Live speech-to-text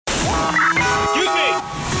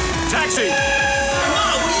crazy.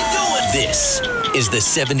 Mom, what are you doing? This is the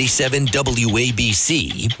 77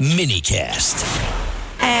 WABC minicast.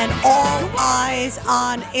 And all eyes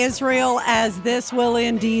on Israel, as this will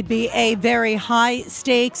indeed be a very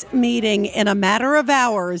high-stakes meeting in a matter of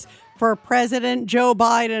hours for President Joe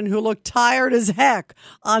Biden, who looked tired as heck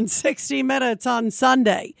on 60 Minutes on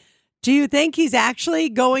Sunday. Do you think he's actually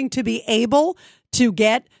going to be able to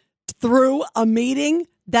get through a meeting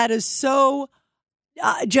that is so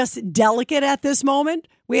just delicate at this moment?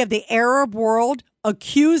 We have the Arab world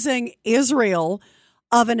accusing Israel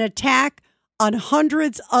of an attack on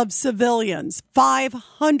hundreds of civilians.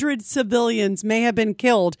 500 civilians may have been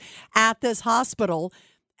killed at this hospital.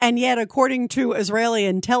 And yet, according to Israeli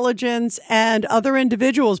intelligence and other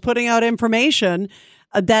individuals putting out information,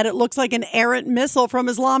 that it looks like an errant missile from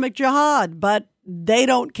Islamic Jihad. But they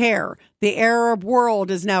don't care. The Arab world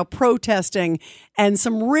is now protesting, and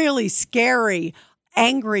some really scary,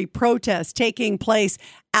 angry protests taking place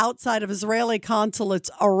outside of Israeli consulates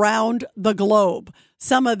around the globe.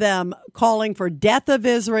 Some of them calling for death of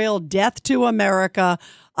Israel, death to America.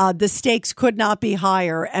 The stakes could not be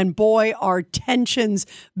higher. And boy, are tensions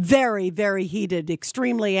very, very heated,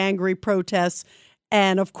 extremely angry protests.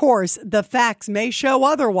 And of course, the facts may show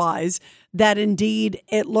otherwise, that indeed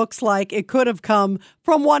it looks like it could have come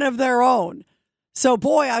from one of their own. So,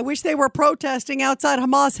 boy, I wish they were protesting outside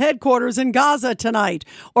Hamas headquarters in Gaza tonight,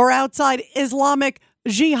 or outside Islamic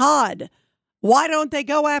Jihad. Why don't they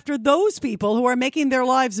go after those people who are making their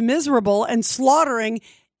lives miserable and slaughtering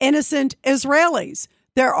innocent Israelis?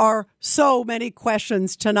 There are so many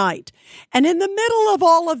questions tonight. And in the middle of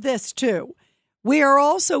all of this, too, we are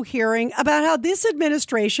also hearing about how this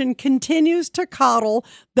administration continues to coddle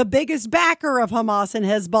the biggest backer of Hamas and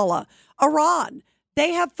Hezbollah, Iran.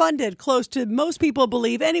 They have funded close to, most people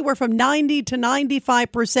believe, anywhere from 90 to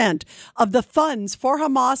 95% of the funds for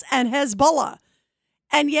Hamas and Hezbollah.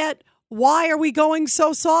 And yet, why are we going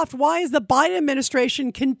so soft? Why is the Biden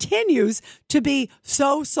administration continues to be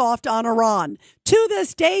so soft on Iran? To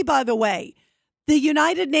this day, by the way, the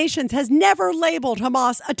United Nations has never labeled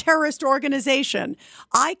Hamas a terrorist organization.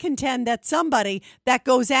 I contend that somebody that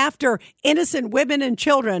goes after innocent women and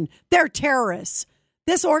children, they're terrorists.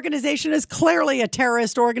 This organization is clearly a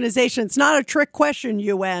terrorist organization. It's not a trick question,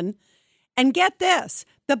 UN. And get this.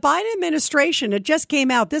 The Biden administration, it just came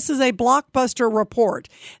out, this is a blockbuster report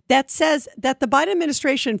that says that the Biden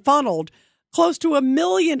administration funneled close to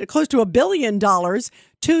 $1 billion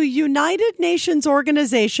to United Nations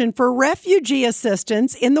Organization for Refugee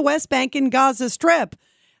Assistance in the West Bank and Gaza Strip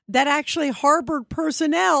that actually harbored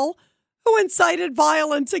personnel who incited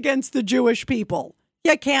violence against the Jewish people.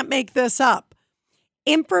 You can't make this up.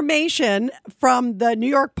 Information from the New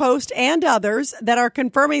York Post and others that are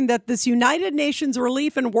confirming that this United Nations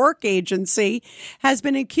Relief and Work Agency has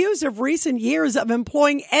been accused of recent years of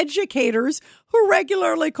employing educators who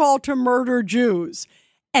regularly call to murder Jews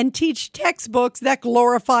and teach textbooks that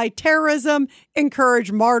glorify terrorism,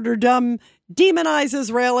 encourage martyrdom, demonize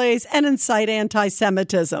Israelis, and incite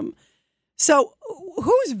anti-Semitism. So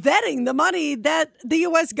who's vetting the money that the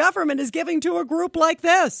U.S. government is giving to a group like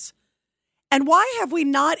this? And why have we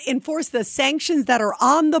not enforced the sanctions that are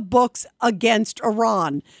on the books against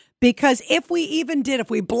Iran? Because if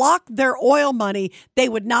we blocked their oil money, they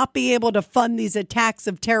would not be able to fund these attacks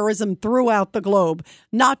of terrorism throughout the globe,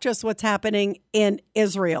 not just what's happening in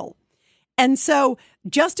Israel. And so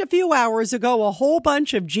just a few hours ago, a whole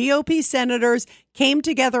bunch of GOP senators came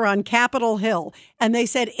together on Capitol Hill, and they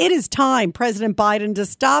said, it is time, President Biden, to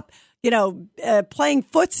stop, playing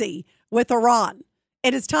footsie with Iran.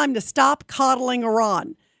 It is time to stop coddling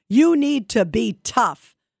Iran. You need to be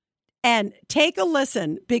tough. And take a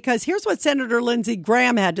listen, because here's what Senator Lindsey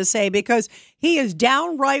Graham had to say, because he is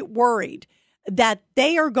downright worried that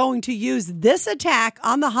they are going to use this attack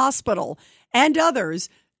on the hospital and others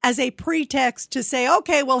as a pretext to say,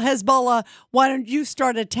 okay, well, Hezbollah, why don't you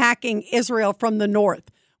start attacking Israel from the north,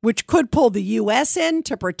 which could pull the U.S. in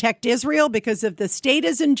to protect Israel, because if the state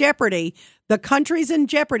is in jeopardy, the country's in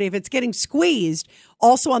jeopardy. If it's getting squeezed,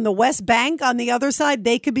 also on the West Bank, on the other side,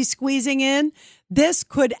 they could be squeezing in. This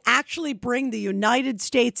could actually bring the United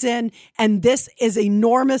States in, and this is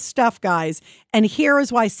enormous stuff, guys. And here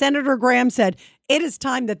is why Senator Graham said it is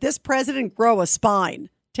time that this president grow a spine.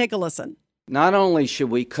 Take a listen. Not only should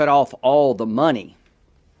we cut off all the money,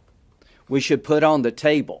 we should put on the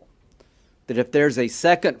table that if there's a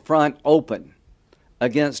second front open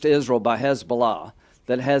against Israel by Hezbollah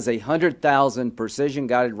that has 100,000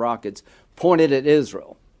 precision-guided rockets pointed at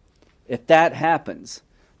Israel, if that happens,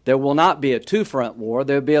 there will not be a two-front war,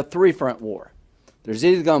 there will be a three-front war. There's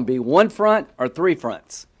either going to be one front or three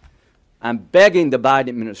fronts. I'm begging the Biden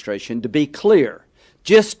administration to be clear.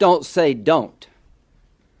 Just don't say don't.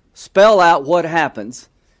 Spell out what happens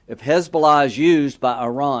if Hezbollah is used by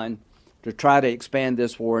Iran to try to expand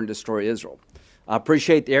this war and destroy Israel. I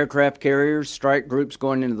appreciate the aircraft carriers, strike groups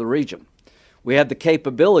going into the region. We have the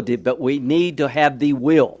capability, but we need to have the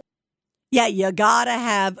will. Yeah, you got to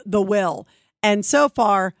have the will. And so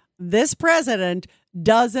far, this president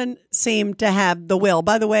doesn't seem to have the will.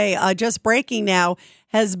 By the way, just breaking now,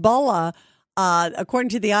 Hezbollah, according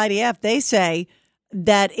to the IDF, they say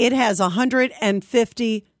that it has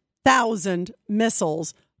 150,000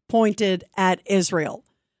 missiles pointed at Israel.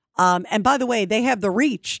 And by the way, they have the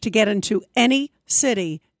reach to get into any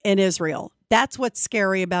city in Israel. That's what's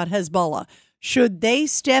scary about Hezbollah. Should they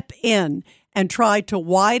step in and try to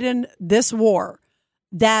widen this war,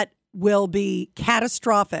 that will be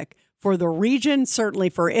catastrophic for the region, certainly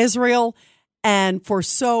for Israel, and for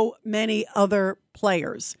so many other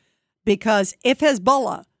players. Because if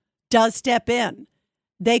Hezbollah does step in,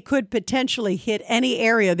 they could potentially hit any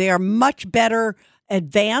area. They are much better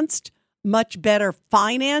advanced, much better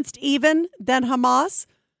financed even than Hamas.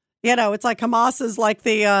 You know, it's like Hamas is like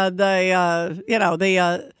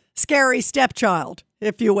the scary stepchild,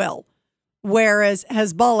 if you will. Whereas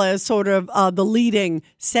Hezbollah is sort of the leading,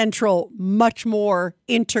 central, much more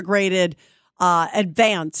integrated,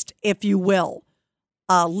 advanced, if you will,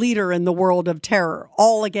 leader in the world of terror,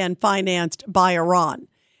 all again financed by Iran.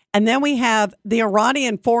 And then we have the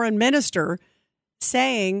Iranian foreign minister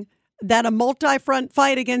saying that a multi-front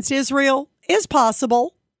fight against Israel is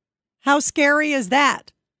possible. How scary is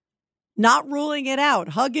that? Not ruling it out,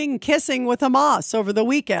 hugging, kissing with Hamas over the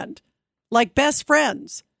weekend, like best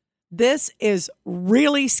friends. This is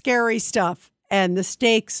really scary stuff, and the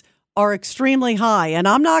stakes are extremely high. And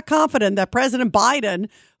I'm not confident that President Biden,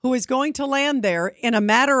 who is going to land there in a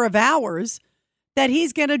matter of hours, that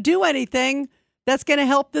he's going to do anything that's going to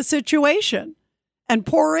help the situation. And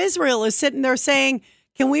poor Israel is sitting there saying,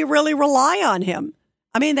 can we really rely on him?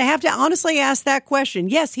 I mean, they have to honestly ask that question.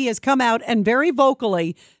 Yes, he has come out and very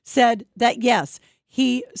vocally said that, yes,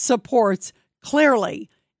 he supports clearly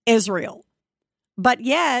Israel. But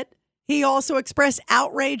yet, he also expressed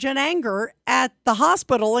outrage and anger at the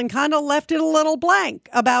hospital and kind of left it a little blank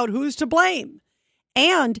about who's to blame.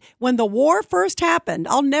 And when the war first happened,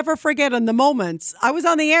 I'll never forget in the moments. I was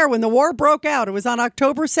on the air when the war broke out. It was on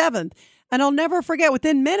October 7th. And I'll never forget,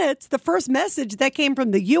 within minutes, the first message that came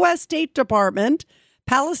from the U.S. State Department,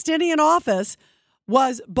 Palestinian office,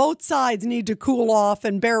 was both sides need to cool off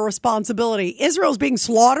and bear responsibility. Israel's being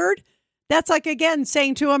slaughtered. That's like, again,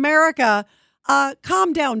 saying to America,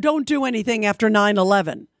 calm down, don't do anything after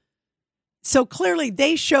 9/11. So clearly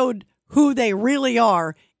they showed who they really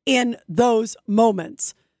are in those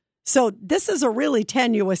moments. So this is a really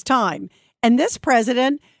tenuous time. And this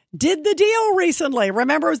president did the deal recently.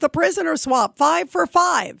 Remember, it was the prisoner swap, 5 for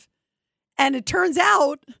 5. And it turns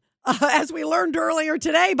out, as we learned earlier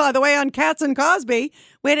today, by the way, on Katz and Cosby,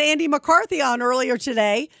 we had Andy McCarthy on earlier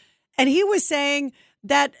today, and he was saying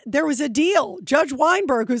that there was a deal. Judge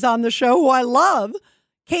Weinberg, who's on the show, who I love,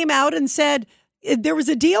 came out and said there was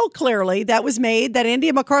a deal clearly that was made that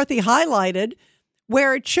Andy McCarthy highlighted,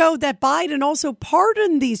 where it showed that Biden also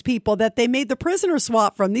pardoned these people that they made the prisoner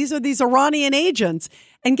swap from. These are these Iranian agents.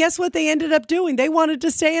 And guess what they ended up doing? They wanted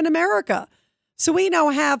to stay in America. So we now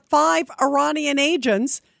have 5 Iranian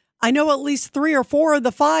agents. I know at least 3 or 4 of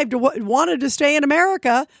the 5 wanted to stay in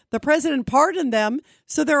America. The president pardoned them,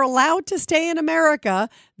 so they're allowed to stay in America.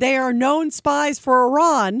 They are known spies for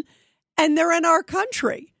Iran, and they're in our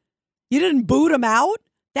country. You didn't boot them out?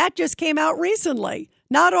 That just came out recently.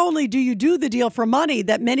 Not only do you do the deal for money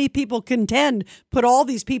that many people contend put all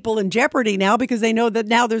these people in jeopardy now because they know that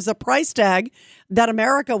now there's a price tag that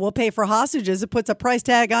America will pay for hostages. It puts a price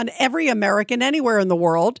tag on every American anywhere in the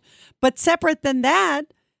world. But separate than that,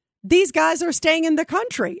 these guys are staying in the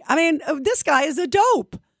country. I mean, this guy is a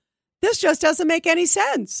dope. This just doesn't make any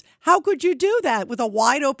sense. How could you do that with a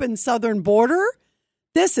wide open southern border?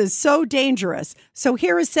 This is so dangerous. So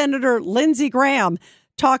here is Senator Lindsey Graham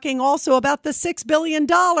talking also about the $6 billion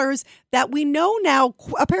that we know now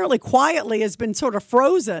apparently quietly has been sort of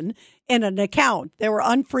frozen in an account. They were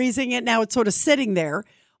unfreezing it. Now it's sort of sitting there.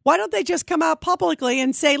 Why don't they just come out publicly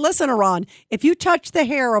and say, listen, Iran, if you touch the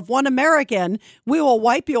hair of one American, we will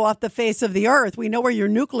wipe you off the face of the earth. We know where your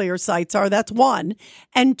nuclear sites are. That's 1.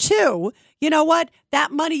 And 2, you know what?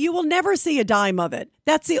 That money, you will never see a dime of it.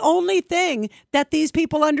 That's the only thing that these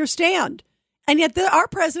people understand. And yet our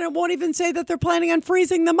president won't even say that they're planning on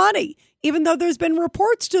freezing the money, even though there's been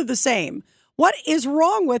reports to the same. What is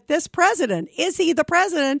wrong with this president? Is he the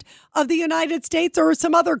president of the United States or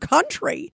some other country?